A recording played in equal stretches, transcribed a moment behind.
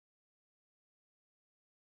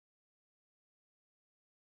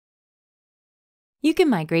You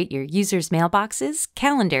can migrate your users' mailboxes,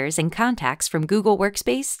 calendars, and contacts from Google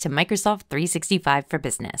WorkSpace to Microsoft 365 for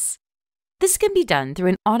Business. This can be done through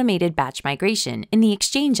an automated batch migration in the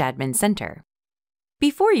Exchange Admin Center.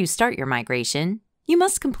 Before you start your migration, you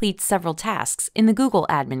must complete several tasks in the Google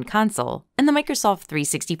Admin Console and the Microsoft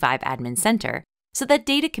 365 Admin Center so that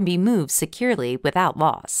data can be moved securely without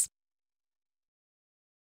loss.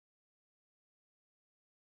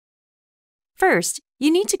 First,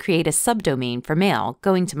 you need to create a subdomain for mail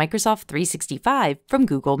going to Microsoft 365 from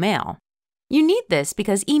Google Mail. You need this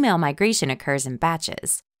because email migration occurs in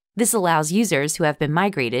batches. This allows users who have been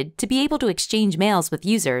migrated to be able to exchange mails with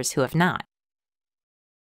users who have not.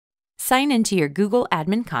 Sign into your Google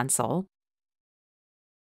Admin Console.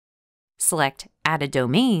 Select Add a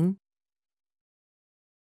Domain.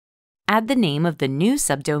 Add the name of the new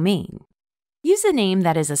subdomain. Use a name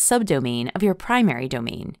that is a subdomain of your primary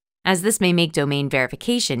domain, as this may make domain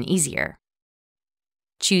verification easier.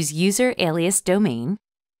 Choose User Alias Domain,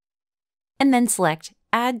 and then select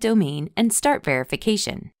Add Domain and Start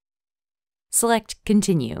Verification. Select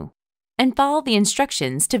Continue, and follow the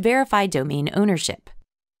instructions to verify domain ownership.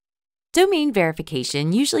 Domain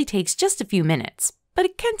verification usually takes just a few minutes, but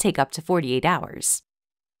it can take up to 48 hours.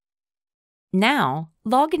 Now,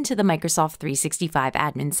 log into the Microsoft 365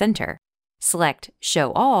 Admin Center. Select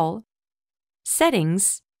Show All,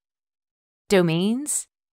 Settings, Domains,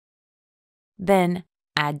 then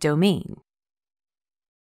Add Domain.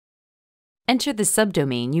 Enter the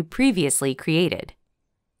subdomain you previously created.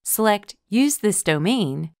 Select Use this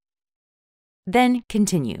domain, then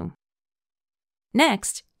Continue.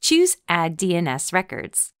 Next, choose Add DNS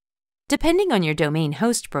Records. Depending on your domain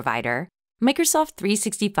host provider, Microsoft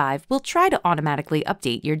 365 will try to automatically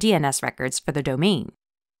update your DNS records for the domain.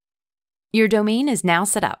 Your domain is now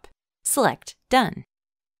set up. Select Done.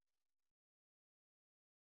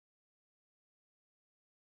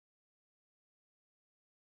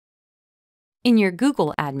 In your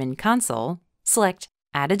Google Admin Console, select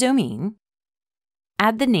Add a Domain.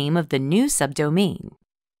 Add the name of the new subdomain.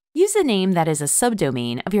 Use a name that is a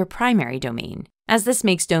subdomain of your primary domain, as this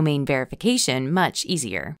makes domain verification much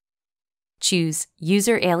easier. Choose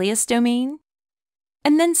User Alias Domain,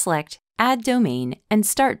 and then select Add Domain and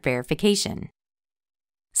Start Verification.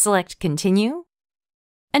 Select Continue,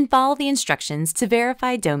 and follow the instructions to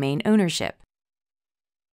verify domain ownership.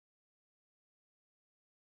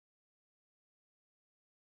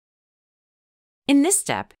 In this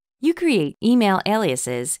step, you create email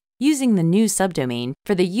aliases using the new subdomain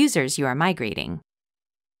for the users you are migrating.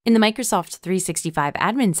 In the Microsoft 365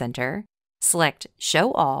 Admin Center, select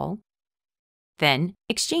Show All, then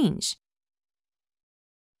Exchange.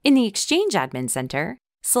 In the Exchange Admin Center,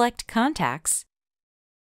 select Contacts,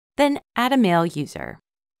 then Add a Mail User.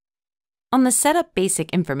 On the Setup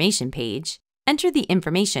Basic Information page, enter the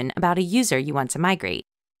information about a user you want to migrate.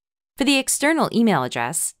 For the external email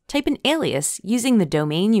address, type an alias using the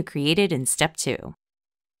domain you created in Step 2.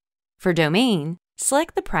 For domain,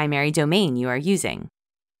 select the primary domain you are using.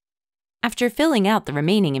 After filling out the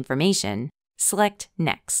remaining information, select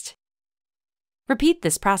Next. Repeat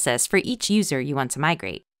this process for each user you want to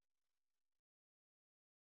migrate.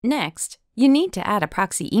 Next, you need to add a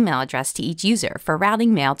proxy email address to each user for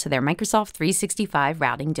routing mail to their Microsoft 365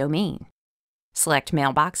 routing domain. Select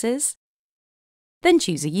Mailboxes, then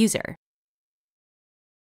choose a user.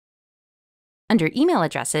 Under Email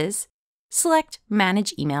Addresses, select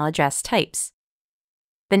Manage Email Address Types,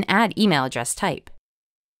 then add email address type.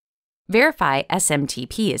 Verify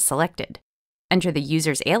SMTP is selected. Enter the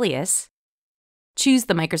user's alias, choose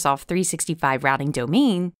the Microsoft 365 routing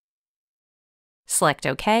domain, select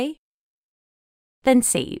OK, then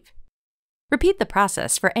save. Repeat the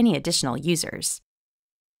process for any additional users.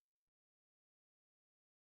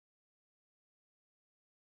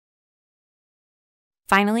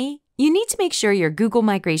 Finally, you need to make sure your Google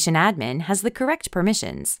Migration admin has the correct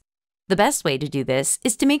permissions. The best way to do this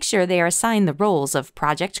is to make sure they are assigned the roles of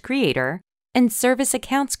Project Creator and Service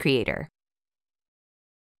Accounts Creator.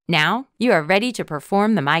 Now, you are ready to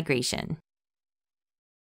perform the migration.